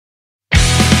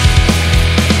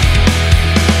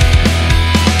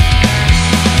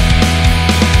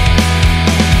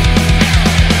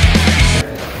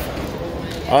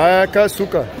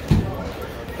Asakusa.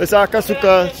 It's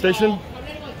Asakusa Station.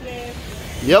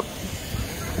 Yep.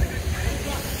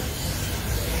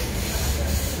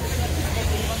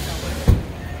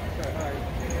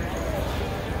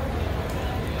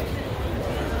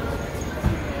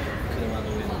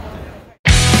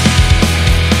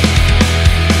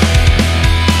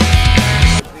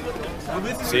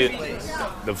 See it?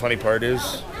 The funny part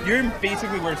is you're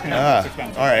basically where it's going to be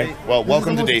expensive. All right. Well,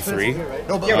 welcome to day 3.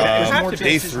 No, but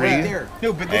day 3,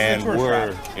 no, but this and is a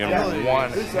we're in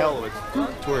one hell of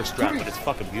a tourist trap, but it's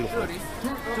fucking beautiful.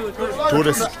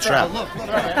 Tourist trap.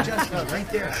 right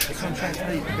there.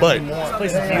 But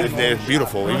they're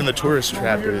beautiful. Even the tourist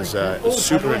trap is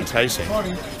super enticing.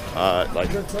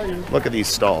 Like, look at these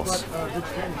stalls.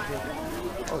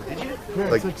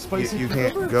 Like, you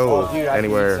can't go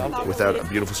anywhere without a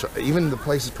beautiful store. Even the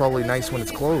place is probably nice when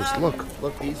it's closed. Look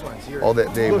these ones here. All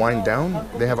that they wind down,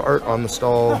 they have art on the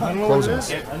stall closings.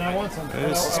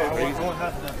 This is crazy.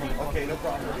 Okay, no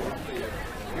problem.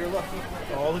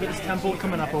 Oh, look at this temple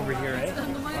coming up over here, eh?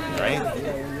 Right?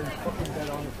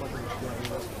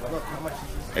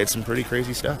 It's some pretty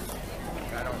crazy stuff.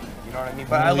 You know what I mean?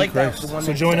 But I like that.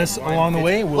 So join us along the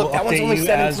way. We'll update you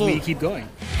as we keep going.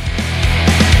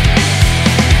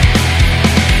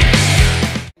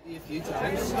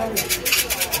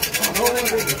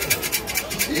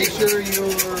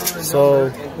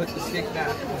 So,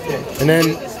 and then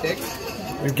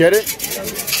you get it.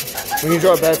 When you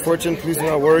drop bad fortune, please do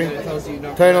not worry.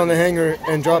 Tie it on the hanger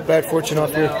and drop bad fortune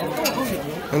off here.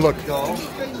 And look,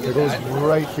 it goes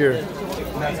right here.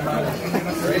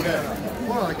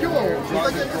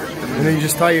 And then you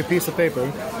just tie your piece of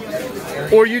paper.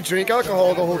 Or you drink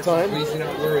alcohol the whole time.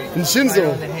 And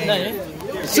Shinzo.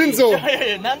 Shinzo!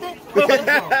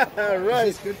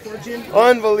 Right.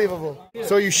 Unbelievable.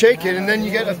 So you shake it and then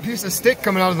you get a piece of stick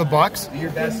coming out of the box.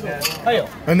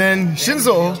 And then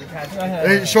Shinzo,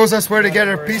 it shows us where to get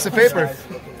our piece of paper.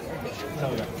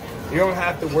 You don't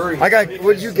have to worry.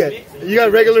 What'd you get? You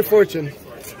got regular fortune.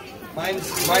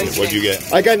 Mine's What'd you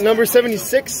get? I got number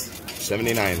 76.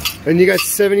 79. And you got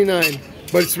 79.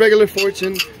 But it's regular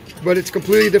fortune, but it's a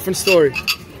completely different story.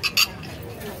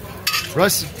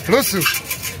 Rusu.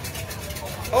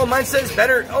 Oh, mine says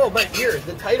better. Oh, but here,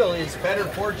 the title is Better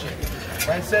Fortune.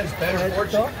 Mine says Better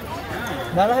Fortune.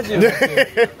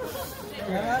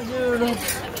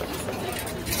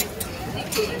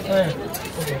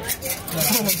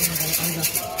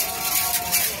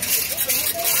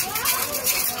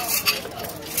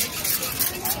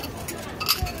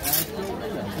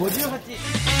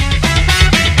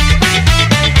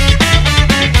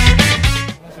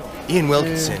 Ian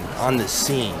Wilkinson on the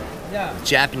scene.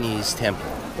 Japanese temple.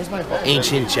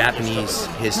 Ancient Japanese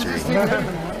history.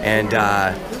 And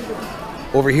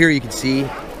over here you can see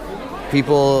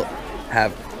people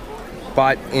have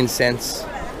bought incense.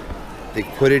 They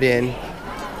put it in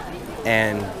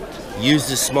and use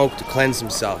the smoke to cleanse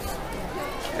themselves.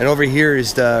 And over here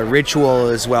is the ritual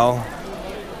as well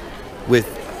with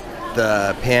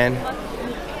the pan,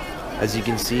 as you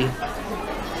can see.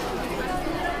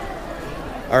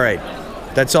 All right,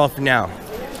 that's all for now.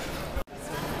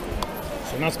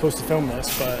 So I'm not supposed to film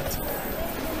this, but...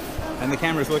 And the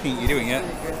camera's looking at you doing it.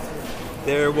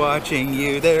 They're watching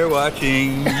you, they're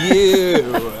watching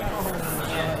you.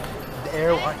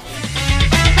 They're watching.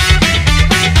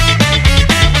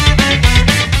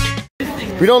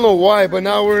 We don't know why, but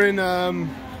now we're in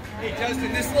Hey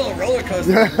Justin, this little roller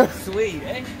coaster is sweet,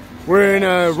 eh? we're in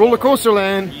roller coaster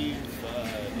land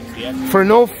for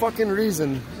no fucking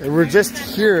reason. And we're just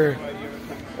here,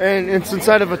 and it's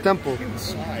inside of a temple.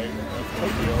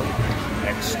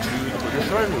 Next to the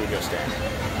shrine we just at.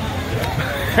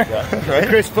 Yeah, right?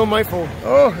 Chris, film my phone.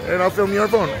 Oh, and I'll film your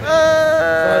phone.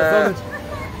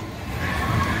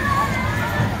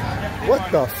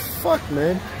 What the fuck,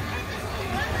 man?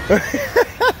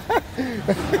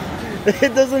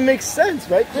 It doesn't make sense,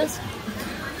 right, Chris?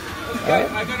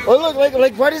 Oh, look,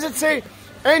 like, why does it say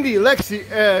Andy, Lexi,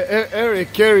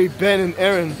 Eric, Carrie, Ben, and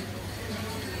Aaron?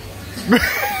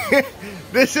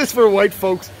 This is for white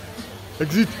folks.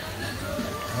 Exit.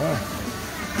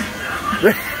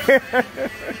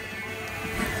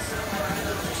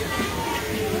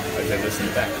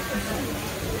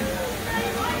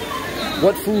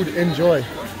 What food enjoy?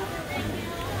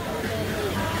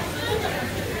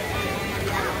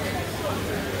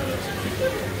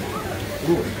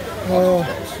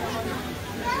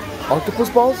 Octopus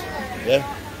balls? Yeah.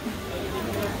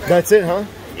 That's it, huh?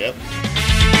 Yep.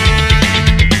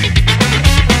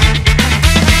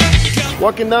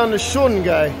 Walking down the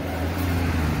Shungai.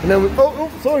 And then we,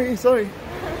 sorry.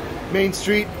 Main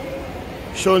Street,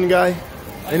 Shungai.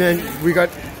 And then we got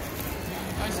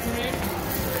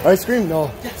Ice cream?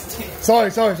 No.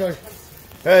 Sorry.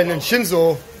 And then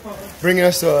Shinzo bringing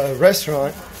us to a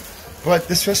restaurant. But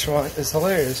this restaurant is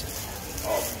hilarious.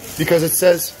 Because it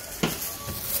says,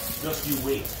 Just you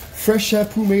wait. fresh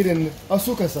shampoo made in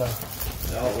Asakusa.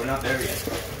 No, we're not there yet.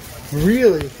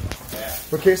 Really? Yeah.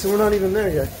 Okay, so we're not even there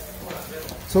yet.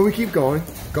 So we keep going.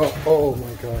 Go. Oh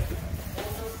my god.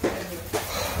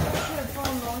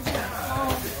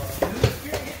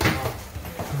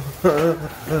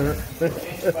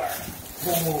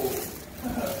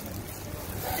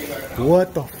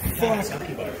 What the fuck?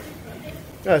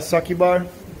 Yeah, sake bar.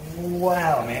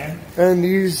 Wow, man. And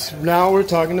these, now we're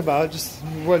talking about just,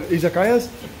 what, izakayas?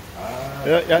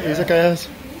 Yeah, izakayas.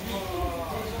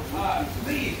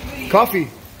 Coffee.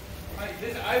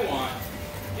 I want.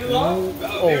 You love?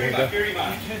 Oh my god. Very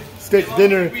much. Steak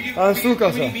dinner. We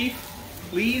Asakusa. need beef.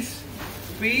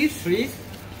 Please.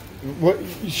 What,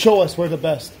 show us where the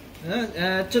best. ちょっ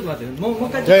と待って、もう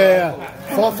一回 Yeah.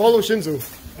 Follow Shinzo.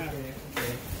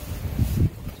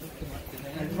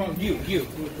 You.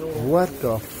 What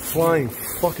the flying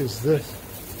fuck is this?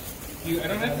 I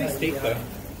don't have any steak though.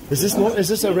 Is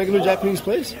this a regular Japanese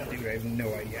place? Dude, I have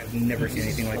no idea. I've never seen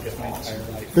anything like this in my entire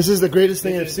life. This is the greatest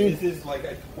thing I've seen. This is like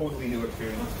a totally new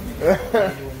experience.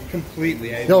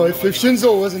 Completely. I Yo, if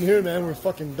Shinzo wasn't here, man, we're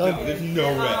fucking done. There's no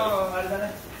way.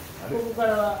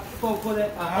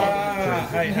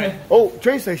 Oh,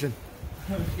 train station.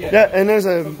 Yeah, and there's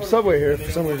a subway here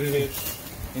for some reason.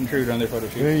 Intrude on their photo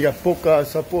And shoot. then you got Poka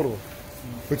Sapporo,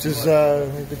 which is,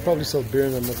 they probably sell beer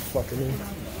in that motherfucker, man.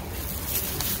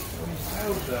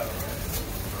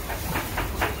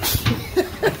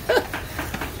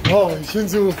 Oh,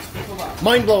 Shinzo.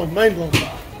 Mind blown.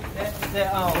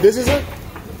 This is it?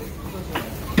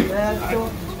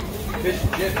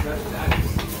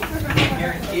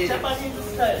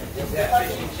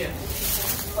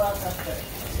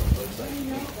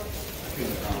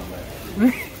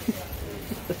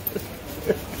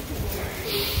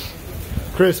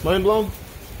 Chris, mind blown?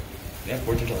 Yeah,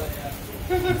 fortune telling.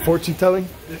 Fortune telling?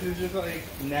 This is just like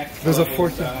next. There's a level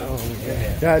fortune. stuff. Oh,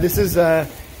 yeah, this is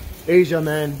Asia,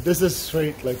 man. This is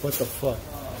straight. Like, what the fuck?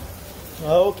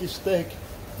 Aoki steak.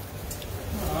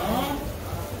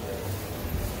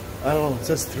 I don't know. It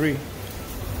says 3.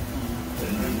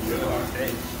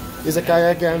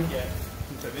 Izakaya again. Yeah,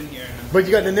 since I've been here. But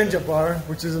you got the ninja bar,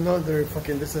 which is another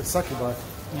fucking. This is a sake bar.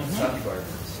 Sake bar.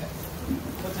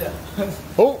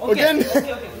 Oh, again!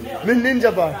 The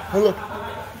ninja bar. Oh, look.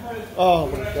 Oh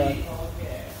my god.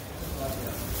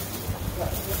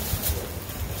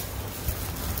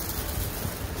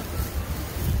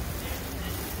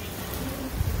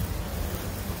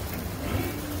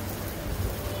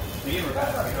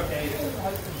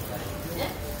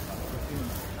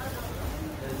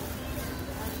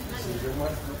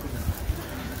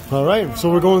 Alright, so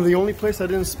we're going to the only place I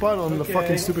didn't spot on the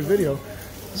fucking stupid video.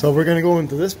 So we're gonna go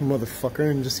into this motherfucker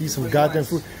and just eat some goddamn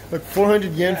food. Look,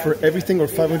 400 yen for everything or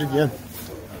 500 yen?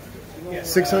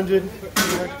 600?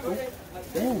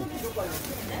 Ooh.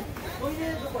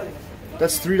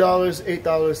 That's $3, $8,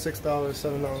 $6,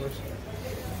 $7.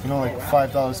 You know, like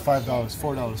 $5, $5, $4,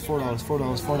 $4, $4, $4,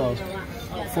 $4,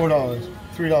 $4,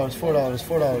 $3, $4,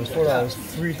 $4, $4,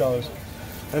 $3.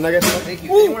 And I guess Thank you.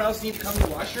 Anyone else need to come to the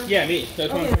washroom? Yeah, me.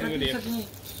 That's what I'm trying to do.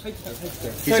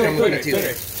 He's coming with me too.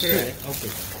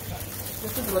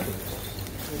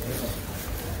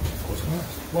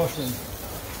 washroom.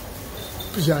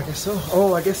 Yeah, I guess so.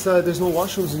 Oh, I guess there's no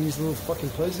washrooms in these little fucking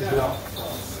places here.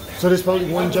 So there's probably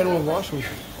one general washroom.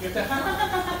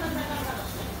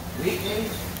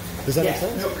 Does that make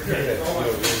sense?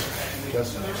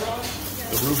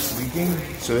 The roof's leaking,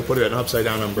 so they put an upside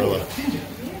down umbrella.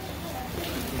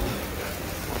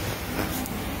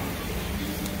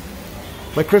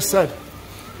 Like Chris said,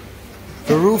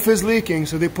 the roof is leaking,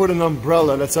 so they put an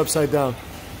umbrella that's upside down.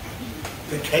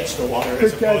 To catch the water. To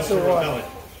catch the water.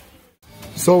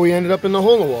 So we ended up in the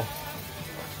hole in the wall.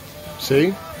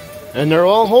 See? And they're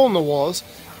all hole in the walls.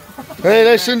 Hey,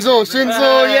 that's Shinzo.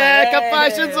 Shinzo, yeah, kanpai,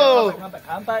 Shinzo.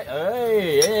 Kanpai.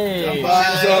 Hey.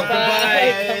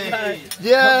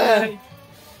 Yeah.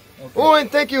 Oh,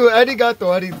 and thank you. Arigato.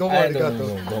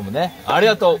 Arigato. どうもね。あり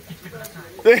がとう。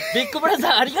ビッグブラ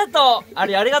ザーありがとう。あ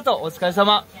りがとう。お疲れ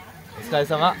様。お疲れ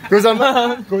様。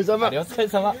Gozama. お Gozama. 疲れ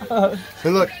様。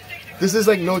 And look, this is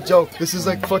like no joke. This is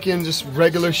like fucking just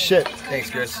regular shit. Thanks,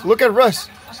 Chris. Look at Russ.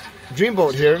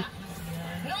 Dreamboat here.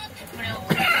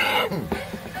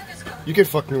 You can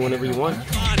fuck me whenever you want.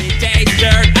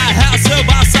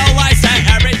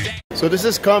 So this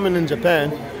is common in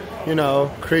Japan, you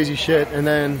know, crazy shit, and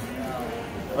then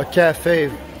a cafe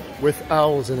with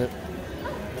owls in it.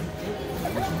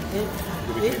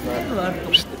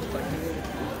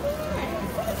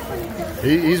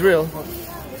 He's real.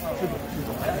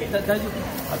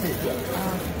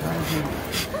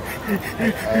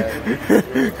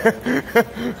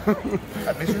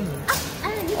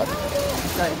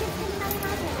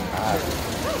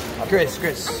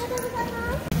 Chris.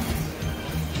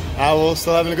 Owl's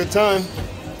still having a good time.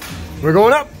 We're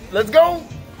going up. Let's go.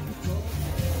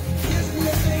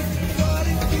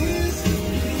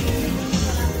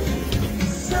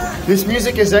 This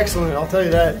music is excellent, I'll tell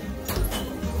you that.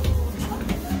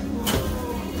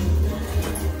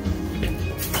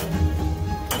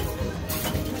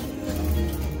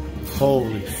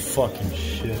 Holy fucking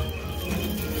shit.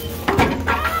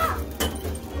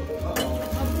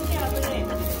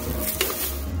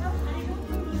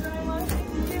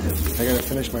 I gotta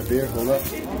finish my beer, hold up.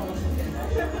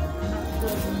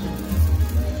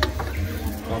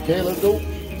 Okay, let's go.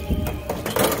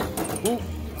 Ooh.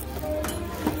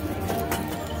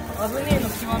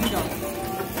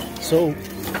 So,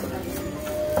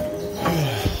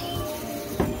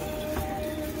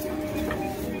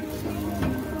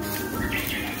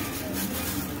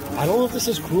 I don't know if this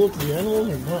is cruel to the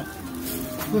animal or not.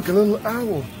 Look, a little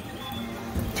owl.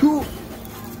 Two.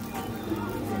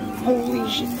 Holy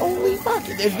shit! Holy fuck!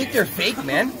 I think they're fake,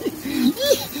 man.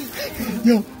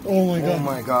 Yo, oh my god. Oh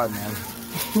my god, man.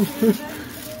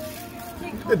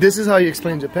 This is how you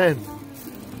explain Japan.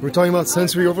 We're talking about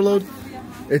sensory overload.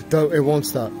 It won't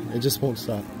stop. It just won't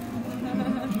stop.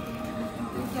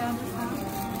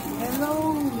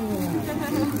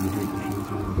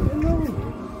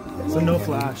 So no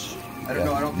flash. I don't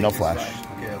know. I don't think No there's flash.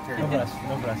 Okay, I'll turn No it. flash.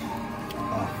 No flash.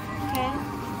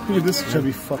 Look at this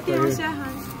chubby fuck Can you right wash here. your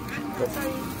hands?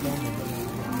 Sorry.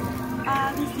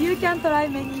 You can try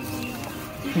many things.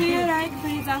 If you like,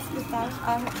 please ask the staff.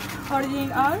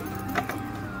 Holding on.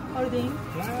 Holding.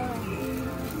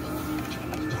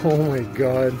 Oh my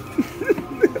god.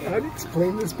 How do you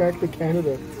explain this back to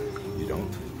Canada? You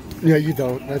don't. Yeah, you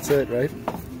don't. That's it, right?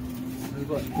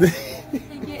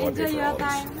 Thank you. Enjoy your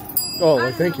time. Oh,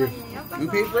 well, thank you. Who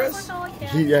paid for us?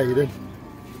 Yeah, you did.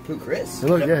 Who, Chris?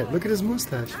 Look, yeah, look at his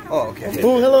mustache. Oh, okay.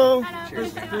 Oh, hello.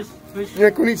 Cheers.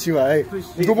 Yeah, konnichiwa.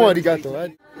 Hey, domo arigato.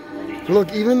 Right?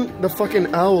 Look, even the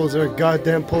fucking owls are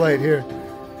goddamn polite here.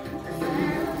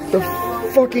 The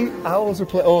fucking owls are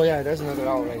polite. Oh yeah, there's another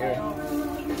owl right here.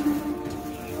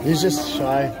 He's just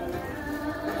shy.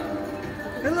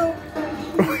 Hello.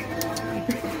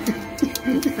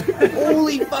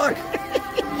 Holy fuck!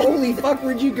 Holy fuck!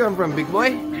 Where'd you come from, big boy?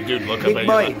 Dude, look Big up at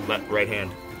boy. your right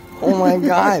hand. Oh my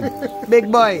god,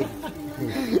 big boy!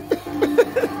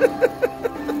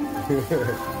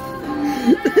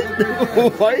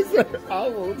 Why is there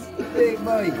owls? Big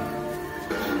boy!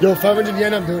 Yo, 500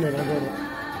 yen, I'm doing it. I'm doing it.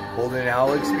 Holding an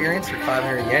owl experience for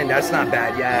 500 yen. That's not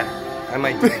bad. Yeah, I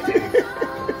might do it too.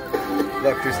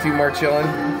 Look, there's two more chilling.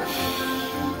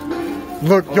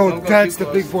 Look, Oh, yo, don't go that's too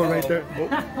the big close. boy right there.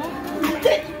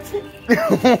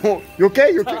 You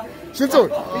okay? You okay? Shinzo!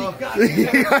 He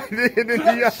got it in the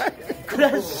eye.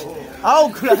 Crash.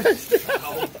 Ow, crash.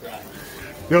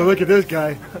 Yo, look at this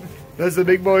guy. That's the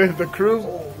big boy of the crew.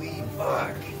 Holy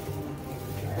fuck!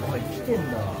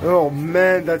 Oh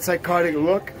man, that psychotic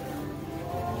look.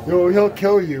 Yo, he'll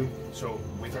kill you. So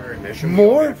with our admission,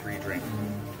 More? we all get a free drink.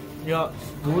 いや、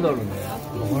どうだろうね。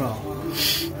ほ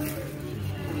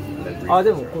ら。あ、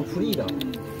でもこれフリーだ。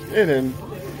 And then,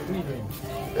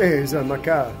 hey, it's a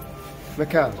macaw.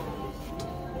 Macaw.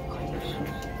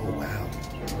 Oh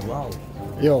wow. Wow.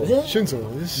 Yo, Shinzo,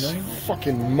 this is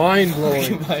fucking mind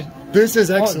blowing. This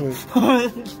is excellent. I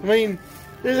mean,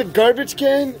 there's a garbage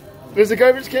can. There's a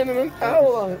garbage can and an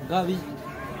owl on it. ガビ。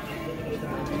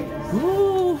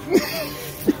Woo!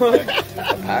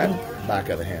 Back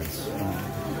of the hands.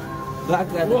 Black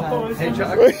at the house.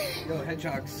 Hedgehog. Yo,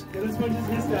 hedgehogs.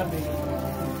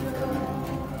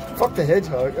 Fuck the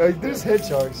hedgehog. There's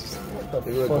hedgehogs. What the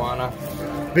Big fuck? iguana.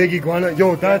 Big iguana.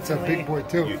 Yo, that's a big boy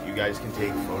too. You guys can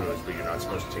take photos, but you're not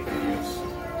supposed to take videos.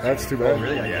 That's too bad.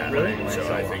 Yeah, really? So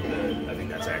I think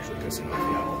that's actually pissing off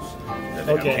the owls. That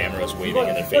they have cameras waving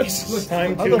in their faces.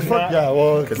 Time How to the fuck? Yeah,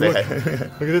 well, look, they- look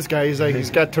at this guy. He's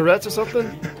got Tourette's or something.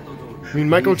 I mean,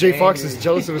 Michael J. Fox is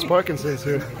jealous of his Parkinson's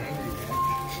here.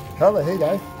 Hello, hey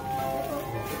guy.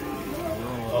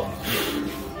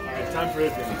 Time for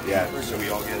it. Yeah, so we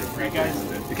all get a free guys.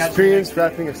 Experience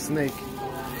wrapping a snake.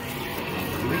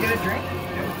 Did we get a drink?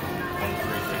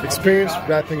 Experience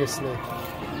wrapping a snake.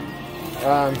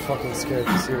 I'm fucking scared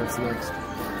to see what's next.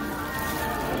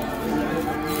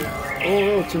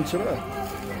 Oh, chinchilla.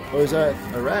 Or is that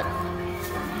a rat?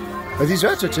 Are these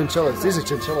rats or chinchillas? These are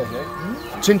chinchillas,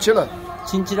 right? Chinchilla.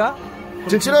 チンチラ？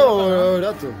 Chinchilla or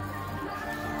rat?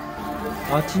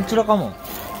 あ、チンチラかも。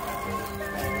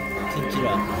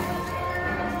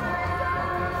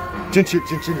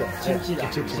Chinchilla.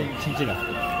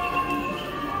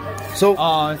 So,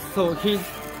 So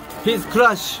his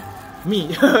crush, me.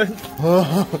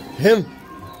 him.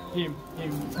 him.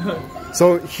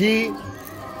 So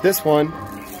this one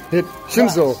hit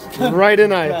Shinzo right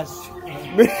in eye.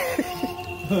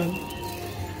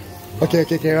 Okay.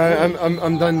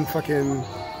 I'm done fucking.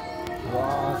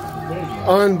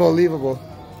 Unbelievable.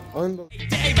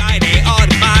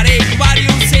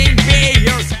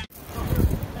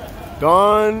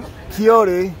 Don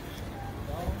Quijote.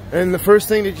 And the first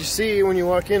thing that you see when you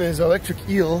walk in is electric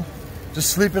eel just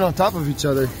sleeping on top of each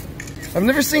other. I've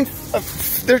never seen.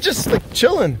 They're just like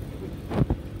chilling.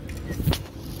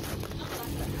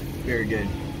 Very good.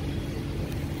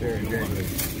 Very good.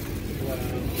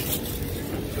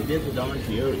 So get the Don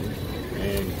Quijote,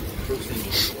 and first thing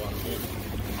you walk in.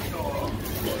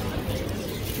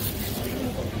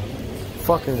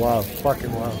 Fucking wild.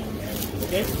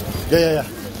 Okay? Yeah.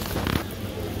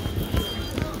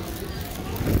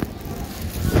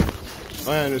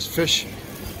 Oh yeah, and there's fish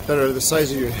that are the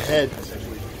size of your head.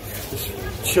 Just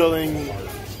chilling.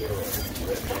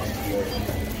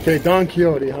 Okay, Don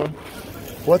Quijote, huh?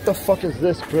 What the fuck is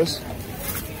this, Chris?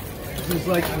 This is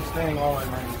like I'm spending all my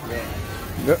money today.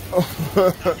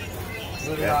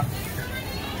 Living out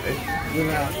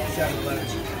 7-Eleven.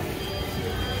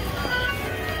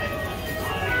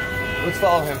 Let's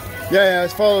follow him. Yeah,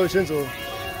 let's follow Shinzo.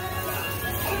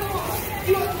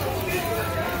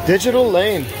 Digital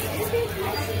lane.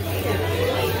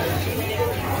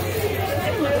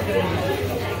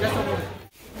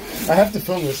 I have to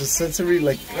film this. It's sensory,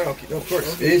 like. Oh, okay. Of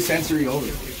course. It is sensory over.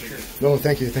 No,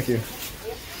 thank you.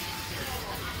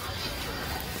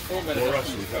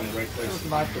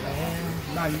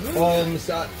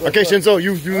 Okay, Shinzo,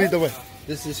 you lead the way.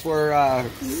 This is for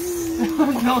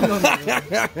No.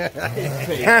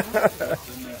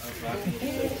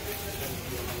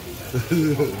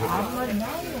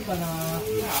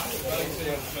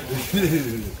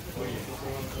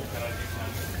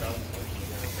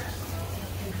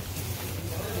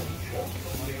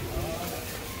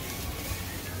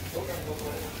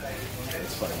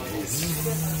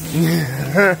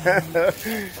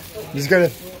 He's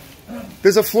gotta.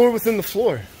 There's a floor within the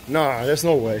floor. Nah, there's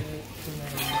no way.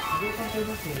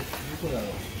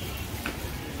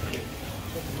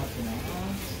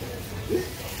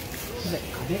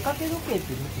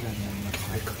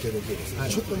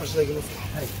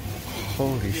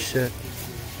 Holy shit.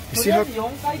 You see how?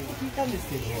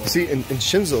 See, and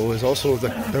Shinzo is also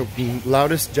the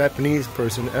loudest Japanese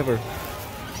person ever.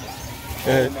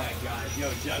 Oh my god,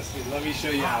 yo Justin, let me show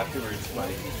you afterwards,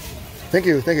 buddy. Thank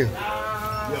you. Yo, you're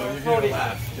gonna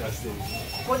laugh, Justin.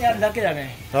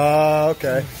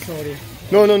 Okay.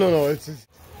 No. It's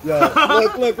yeah.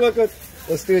 Look.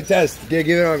 Let's do a test. Do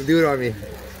it on me.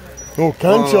 oh,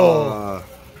 Kancho.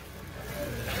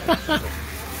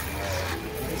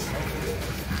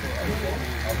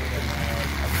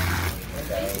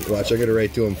 Watch, I got to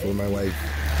write to him for my wife.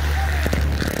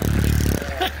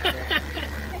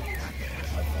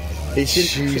 Hey,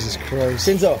 Jesus Christ.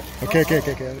 Shinzo. Okay.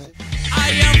 I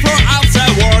am from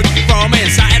outside world, from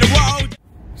inside the world.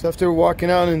 So after walking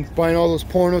out and buying all those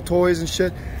porno toys and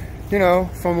shit, you know,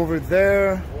 from over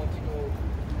there,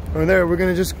 we're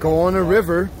gonna just go on a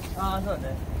river. And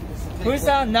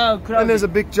there's a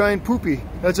big giant poopy.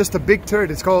 That's just a big turd.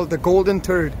 It's called the golden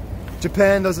turd.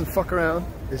 Japan doesn't fuck around.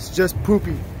 It's just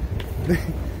poopy.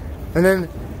 And then,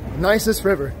 nicest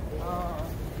river.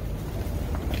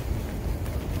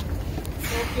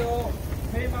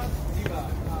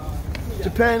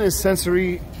 Japan is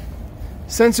sensor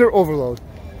overload.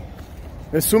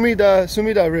 The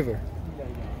Sumida River.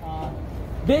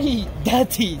 Very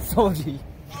dirty, sorry.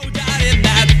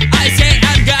 I say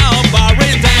I'm going